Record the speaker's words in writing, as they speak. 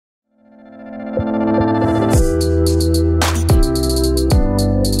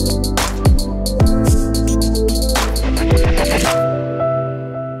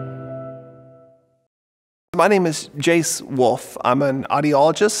My name is Jace Wolfe. I'm an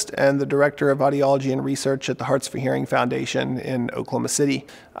audiologist and the Director of Audiology and Research at the Hearts for Hearing Foundation in Oklahoma City.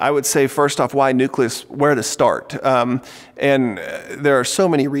 I would say first off, why Nucleus? Where to start? And there are so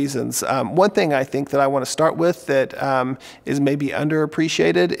many reasons. One thing I think that I want to start with that is maybe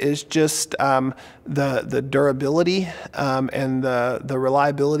underappreciated is just the durability and the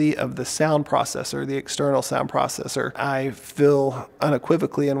reliability of the sound processor, the external sound processor. I feel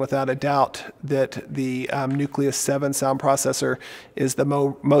unequivocally and without a doubt that the Nucleus 7 sound processor is the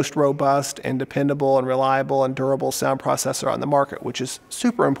most robust and dependable and reliable and durable sound processor on the market, which is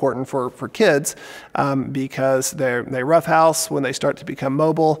super important for kids because they roughhouse when they start to become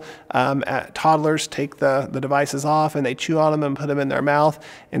mobile. Toddlers take the devices off and they chew on them and put them in their mouth.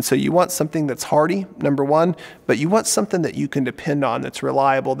 And so you want something that's hardy, number one, but you want something that you can depend on, that's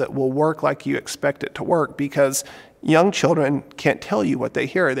reliable, that will work like you expect it to work, because young children can't tell you what they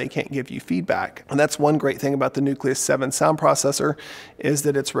hear. They can't give you feedback. And that's one great thing about the Nucleus 7 sound processor, is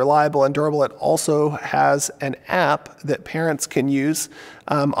that it's reliable and durable. It also has an app that parents can use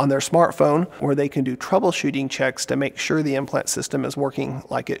on their smartphone where they can do troubleshooting checks to make sure the implant system is working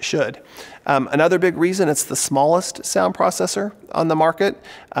like it should. Another big reason, it's the smallest sound processor on the market.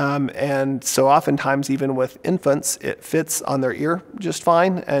 And so oftentimes, even with infants, it fits on their ear just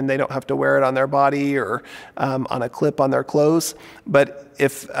fine, and they don't have to wear it on their body or on a clip on their clothes. But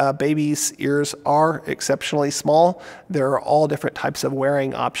if a baby's ears are exceptionally small, there are all different types of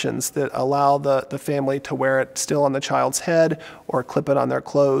wearing options that allow the family to wear it still on the child's head or clip it on their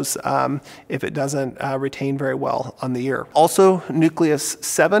clothes if it doesn't retain very well on the ear. Also, Nucleus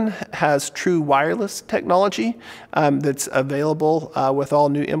 7 has true wireless technology that's available with all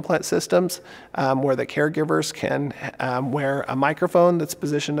new implant systems, where the caregivers can wear a microphone that's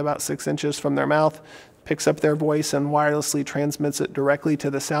positioned about 6 inches from their mouth, picks up their voice and wirelessly transmits it directly to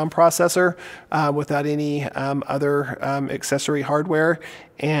the sound processor without any other accessory hardware.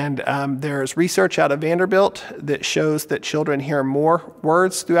 And there's research out of Vanderbilt that shows that children hear more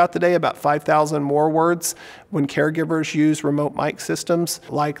words throughout the day, about 5,000 more words, when caregivers use remote mic systems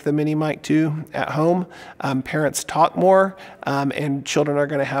like the Mini Mic 2 at home. Parents talk more, and children are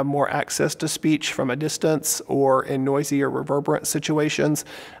going to have more access to speech from a distance or in noisy or reverberant situations.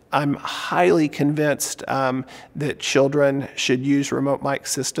 I'm highly convinced that children should use remote mic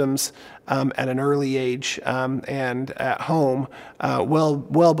systems at an early age and at home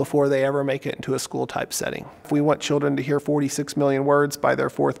well before they ever make it into a school-type setting. If we want children to hear 46 million words by their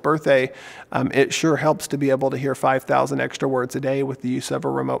 4th birthday, it sure helps to be able to hear 5,000 extra words a day with the use of a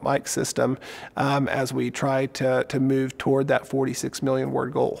remote mic system as we try to move toward that 46 million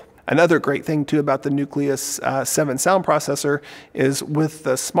word goal. Another great thing too about the Nucleus 7 sound processor is with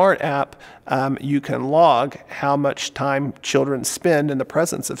the Smart App, you can log how much time children spend in the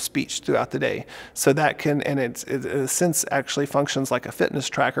presence of speech throughout the day. So that can, and it in a sense actually functions like a fitness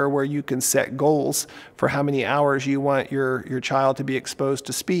tracker where you can set goals for how many hours you want your child to be exposed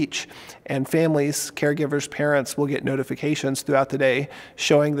to speech. And families, caregivers, parents will get notifications throughout the day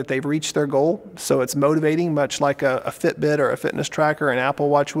showing that they've reached their goal. So it's motivating, much like a Fitbit or a fitness tracker, an Apple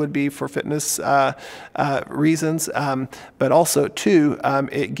Watch would be for fitness reasons. But also too,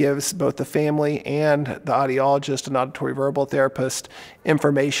 it gives both the family and the audiologist and auditory verbal therapist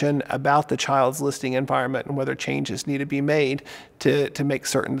information about the child's listening environment and whether changes need to be made to make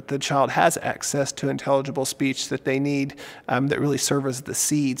certain that the child has access to intelligible speech that they need that really serve as the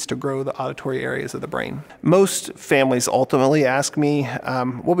seeds to grow the auditory areas of the brain. Most families ultimately ask me,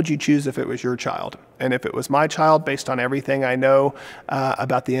 what would you choose if it was your child? And if it was my child, based on everything I know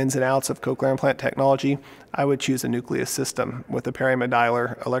about the ins and outs of cochlear implant technology, I would choose a Nucleus system with a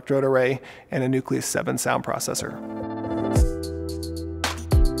perimodiolar electrode array and a Nucleus 7 sound processor.